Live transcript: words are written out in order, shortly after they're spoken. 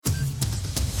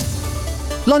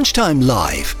Lunchtime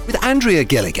Live with Andrea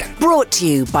Gilligan Brought to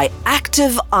you by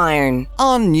Active Iron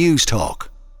on News Talk.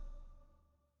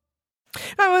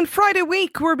 Now, on Friday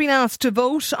week, we're being asked to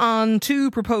vote on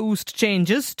two proposed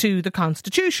changes to the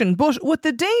Constitution. But with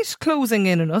the date closing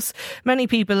in on us, many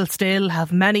people still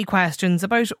have many questions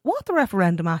about what the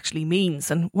referendum actually means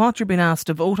and what you're being asked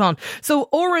to vote on. So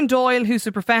Oran Doyle, who's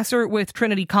a professor with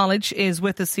Trinity College, is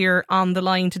with us here on the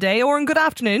line today. Oran, good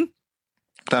afternoon.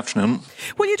 Good afternoon.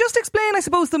 Will you just explain, I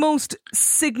suppose, the most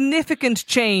significant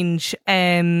change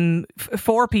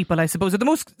for people, I suppose, or the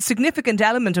most significant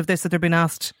element of this that they're being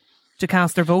asked to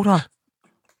cast their vote on?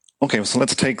 Okay, so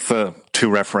let's take the two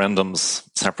referendums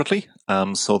separately.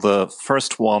 So the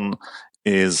first one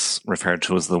is referred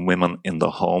to as the Women in the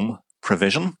Home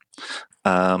provision.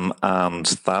 And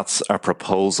that's a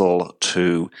proposal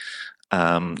to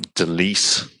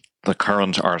delete the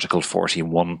current Article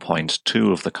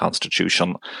 41.2 of the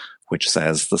Constitution, which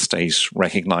says the state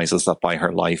recognises that by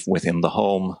her life within the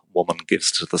home, woman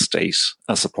gives to the state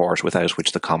a support without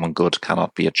which the common good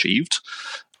cannot be achieved.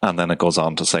 And then it goes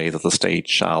on to say that the state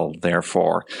shall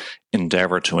therefore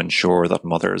endeavour to ensure that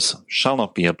mothers shall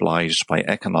not be obliged by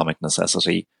economic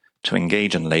necessity to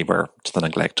engage in labour to the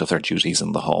neglect of their duties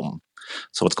in the home.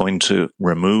 So it's going to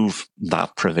remove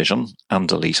that provision and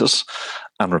delete it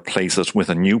and replace it with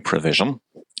a new provision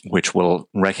which will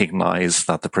recognise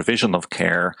that the provision of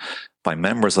care by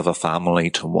members of a family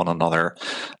to one another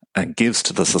gives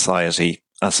to the society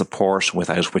a support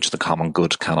without which the common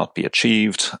good cannot be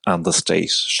achieved, and the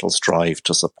state shall strive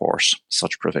to support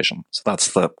such provision. So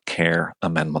that's the care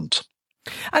amendment.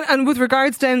 And with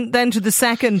regards then to the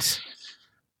second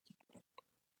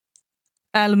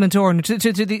element, or to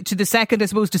the second, I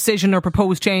suppose, decision or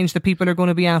proposed change that people are going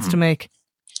to be asked to make.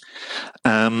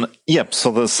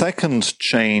 So the second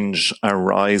change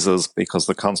arises because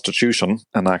the Constitution,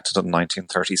 enacted in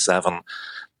 1937,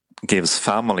 gives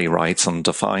family rights and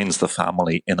defines the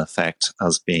family in effect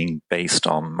as being based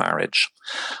on marriage.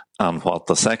 And what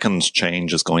the second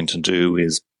change is going to do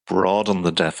is broaden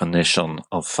the definition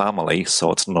of family,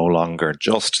 so it's no longer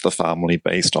just the family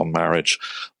based on marriage,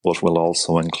 but will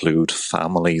also include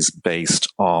families based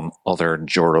on other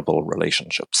durable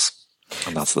relationships.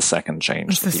 And that's the second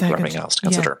change that people are being asked to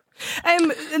consider. Yeah.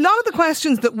 A lot of the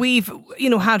questions that we've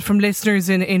had from listeners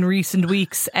in recent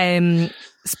weeks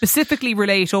specifically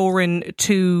relate, Oran,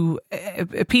 to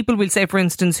people, we'll say, for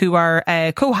instance, who are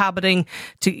cohabiting,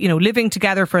 to living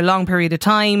together for a long period of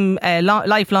time,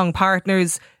 lifelong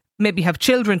partners, maybe have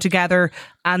children together,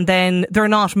 and then they're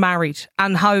not married,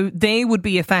 and how they would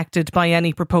be affected by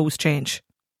any proposed change.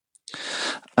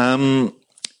 So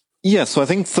I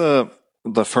think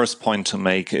the first point to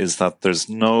make is that this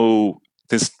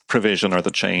provision or the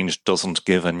change doesn't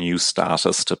give a new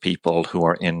status to people who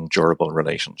are in durable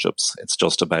relationships. It's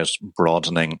just about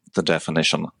broadening the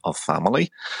definition of family.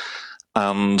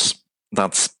 And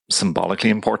that's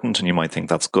symbolically important, and you might think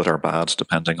that's good or bad,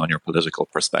 depending on your political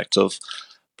perspective.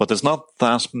 But there's not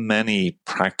that many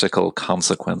practical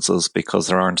consequences, because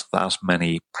there aren't that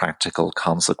many practical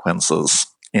consequences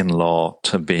in law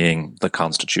to being the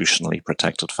constitutionally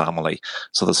protected family.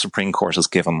 So the Supreme Court has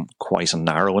given quite a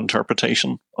narrow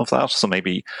interpretation of that. So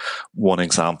maybe one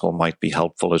example might be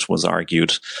helpful. It was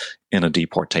argued in a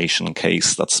deportation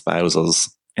case that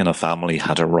spouses in a family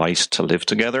had a right to live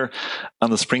together.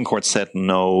 And the Supreme Court said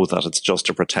no, that it's just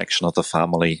a protection of the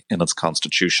family in its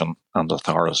constitution and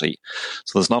authority.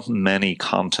 So there's not many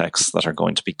contexts that are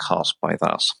going to be caught by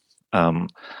that.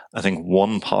 I think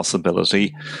one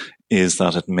possibility is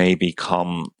that it may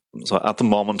become, so at the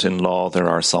moment in law there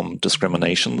are some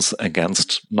discriminations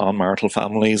against non-marital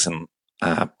families and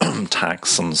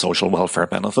tax and social welfare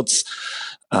benefits.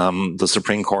 The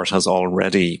Supreme Court has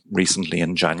already recently,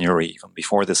 in January, even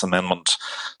before this amendment,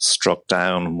 struck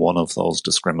down one of those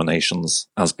discriminations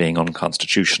as being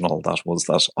unconstitutional. That was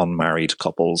that unmarried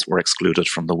couples were excluded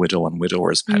from the widow and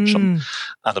widower's pension.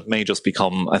 And it may just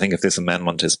become, I think if this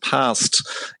amendment is passed,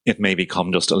 it may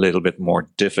become just a little bit more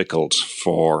difficult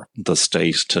for the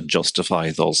state to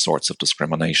justify those sorts of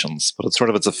discriminations. But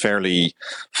it's a fairly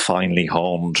finely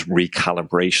honed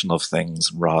recalibration of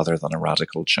things rather than a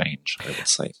radical change, I would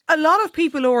say. A lot of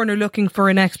people, Oran, are looking for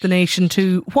an explanation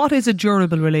to what is a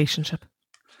durable relationship.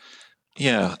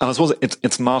 Yeah, and I suppose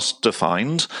it's not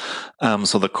defined.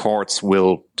 So the courts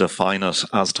will define it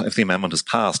if the amendment is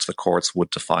passed, the courts would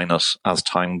define it as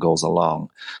time goes along.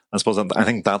 I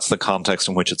think that's the context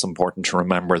in which it's important to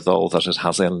remember, though, that it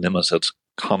has a limited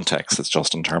context. It's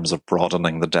just in terms of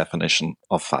broadening the definition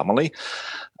of family.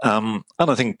 And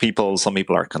I think some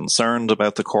people are concerned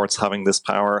about the courts having this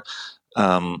power.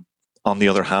 On the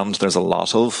other hand, there's a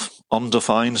lot of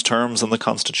undefined terms in the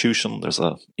Constitution. There's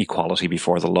a equality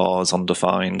before the law is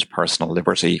undefined, personal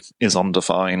liberty is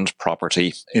undefined,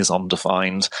 property is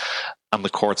undefined, and the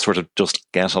courts sort of just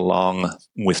get along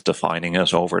with defining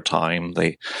it over time.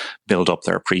 They build up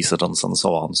their precedents and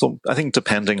so on. So I think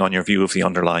depending on your view of the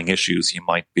underlying issues, you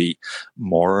might be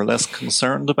more or less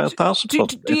concerned about that.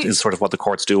 But it is sort of what the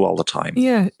courts do all the time.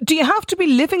 Yeah. Do you have to be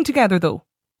living together, though,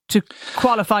 to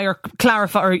qualify or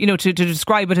clarify or, to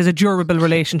describe it as a durable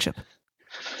relationship?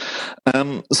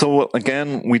 So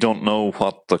again, we don't know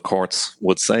what the courts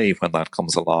would say when that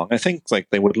comes along. I think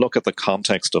they would look at the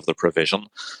context of the provision.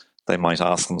 They might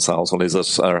ask themselves, well, is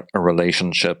it a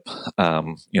relationship,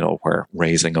 where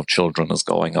raising of children is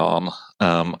going on?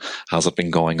 Has it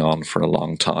been going on for a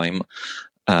long time?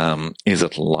 Is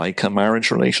it like a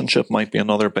marriage relationship might be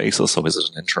another basis? So is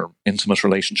it an intimate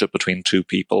relationship between two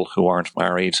people who aren't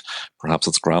married? Perhaps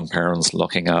it's grandparents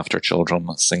looking after children,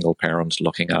 a single parent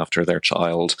looking after their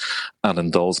child. And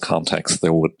in those contexts,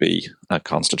 there would be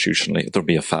there'd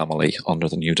be a family under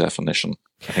the new definition.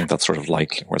 I think that's sort of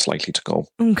likely where it's likely to go.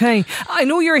 Okay. I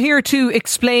know you're here to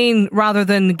explain rather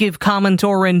than give comment,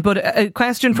 Oran, but a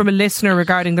question from a listener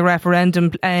regarding the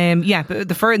referendum. In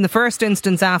the first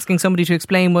instance, asking somebody to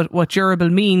explain what durable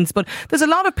means. But there's a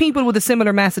lot of people with a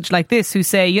similar message like this who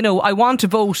say, I want to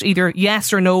vote either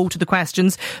yes or no to the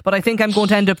questions, but I think I'm going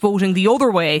to end up voting the other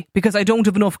way because I don't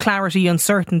have enough clarity on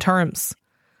certain terms.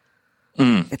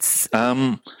 So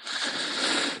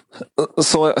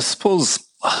I suppose,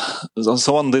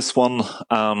 so on this one,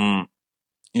 I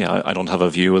don't have a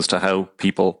view as to how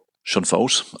people should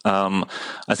vote.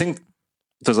 I think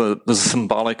there's a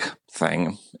symbolic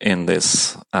thing in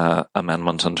this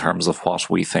amendment in terms of what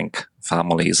we think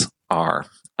families are.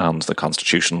 And the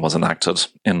Constitution was enacted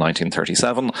in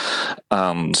 1937,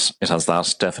 and it has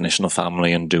that definition of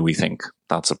family. And do we think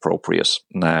that's appropriate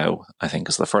now? I think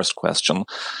is the first question.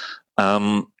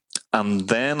 And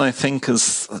then I think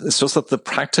it's just that the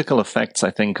practical effects,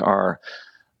 I think, are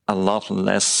a lot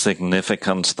less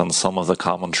significant than some of the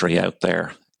commentary out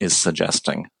there is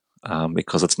suggesting.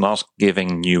 Because it's not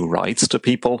giving new rights to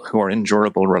people who are in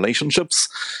durable relationships.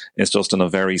 It's just in a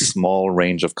very small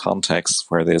range of contexts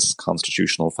where this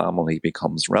constitutional family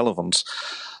becomes relevant,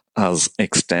 has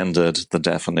extended the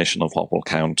definition of what will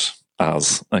count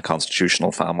as a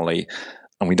constitutional family.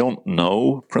 And we don't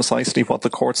know precisely what the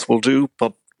courts will do,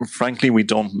 but frankly, we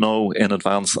don't know in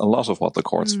advance a lot of what the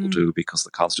courts will do because the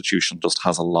Constitution just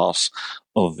has a lot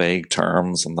of vague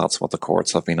terms, and that's what the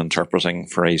courts have been interpreting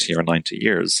for 80 or 90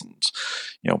 years. And,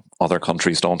 other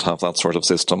countries don't have that sort of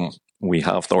system. We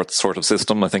have that sort of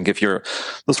system. I think if you're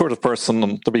the sort of person,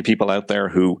 and there'll be people out there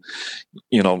who,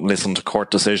 listen to court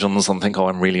decisions and think, oh,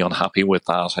 I'm really unhappy with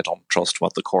that, I don't trust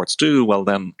what the courts do, well,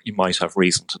 then you might have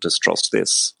reason to distrust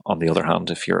this. On the other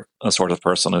hand, if you're a sort of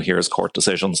person who hears court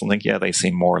decisions and think, yeah, they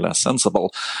seem more or less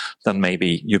sensible, then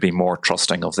maybe you'd be more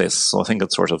trusting of this. So I think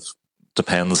it sort of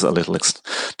depends to a little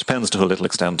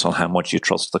extent on how much you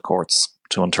trust the courts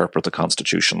to interpret the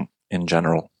Constitution in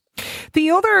general.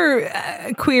 The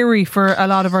other query for a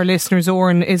lot of our listeners,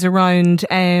 Oran, is around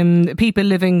people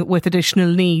living with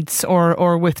additional needs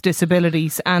or with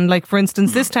disabilities. And for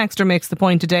instance, this texter makes the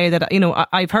point today that,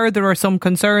 I've heard there are some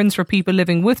concerns for people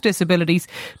living with disabilities.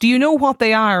 Do you know what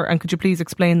they are? And could you please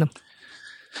explain them?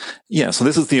 Yeah, so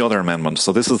this is the other amendment.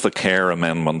 So this is the care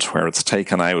amendment where it's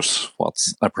taken out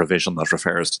what's a provision that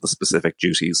refers to the specific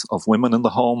duties of women in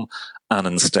the home and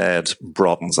instead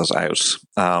broadens it out.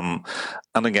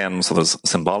 And again, so there's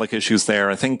symbolic issues there.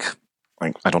 I think,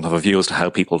 I don't have a view as to how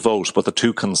people vote, but the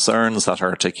two concerns that are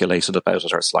articulated about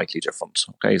it are slightly different.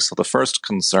 Okay, so the first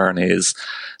concern is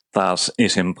that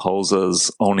it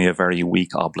imposes only a very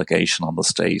weak obligation on the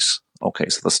state. Okay,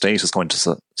 so the state is going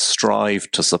to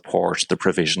strive to support the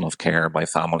provision of care by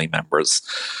family members.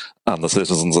 And the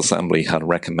Citizens' Assembly had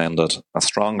recommended a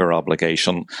stronger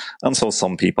obligation. And so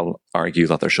some people argue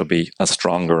that there should be a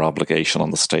stronger obligation on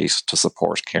the state to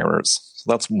support carers.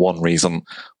 So that's one reason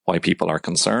why people are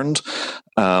concerned.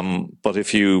 But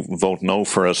if you vote no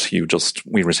for it,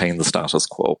 we retain the status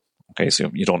quo. Okay, so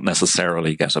you don't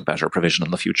necessarily get a better provision in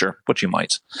the future, but you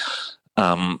might.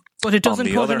 But it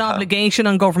doesn't put an obligation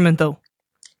on government, though.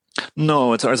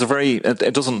 No, it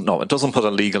doesn't put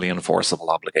a legally enforceable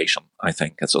obligation. I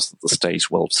think it's just that the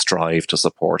state will strive to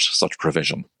support such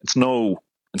provision. It's no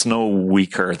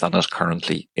weaker than it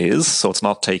currently is, so it's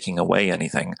not taking away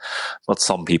anything. But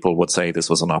some people would say this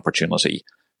was an opportunity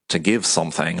give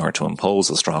something or to impose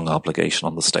a strong obligation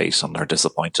on the state, and are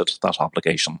disappointed that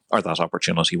obligation or that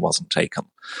opportunity wasn't taken.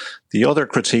 The other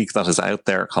critique that is out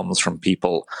there comes from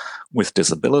people with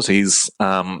disabilities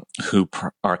who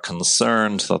are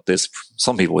concerned that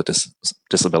some people with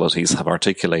disabilities have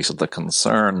articulated the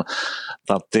concern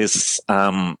that this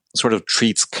sort of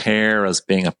treats care as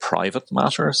being a private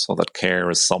matter, so that care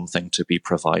is something to be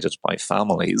provided by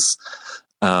families,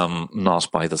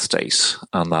 not by the state.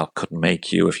 And that could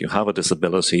make you, if you have a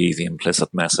disability, the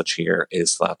implicit message here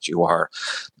is that you are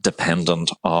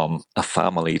dependent on a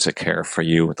family to care for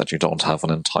you, that you don't have an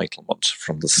entitlement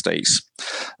from the state.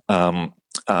 And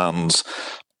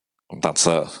that's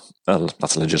a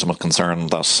legitimate concern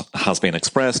that has been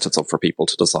expressed. It's up for people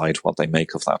to decide what they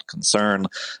make of that concern.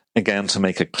 Again, to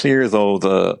make it clear, though,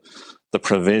 the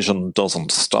provision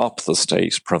doesn't stop the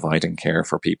state providing care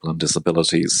for people with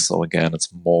disabilities. So again,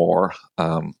 it's more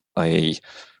a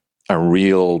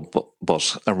real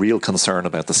concern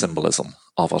about the symbolism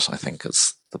of it, I think,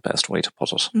 is the best way to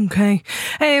put it. Okay.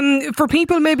 For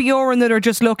people maybe, Oran, that are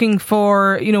just looking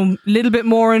for, a little bit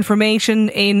more information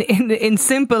in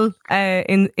simple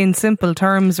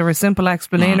terms, or a simple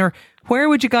explainer, where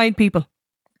would you guide people?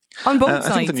 On both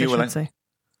sides, I should say.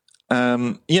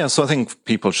 So I think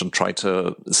people should try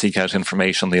to seek out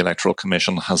information. The Electoral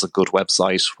Commission has a good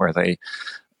website where they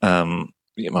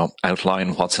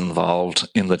outline what's involved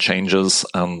in the changes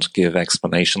and give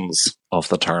explanations of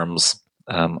the terms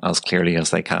as clearly as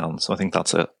they can. So I think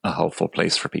that's a helpful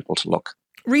place for people to look.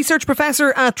 Research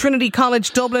Professor at Trinity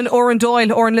College Dublin, Oran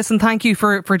Doyle. Oran, listen, thank you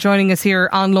for joining us here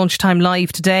on Lunchtime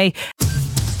Live today.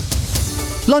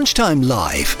 Lunchtime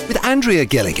Live with Andrea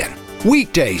Gilligan.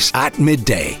 Weekdays at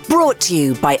midday. Brought to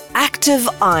you by Active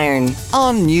Iron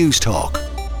On News Talk.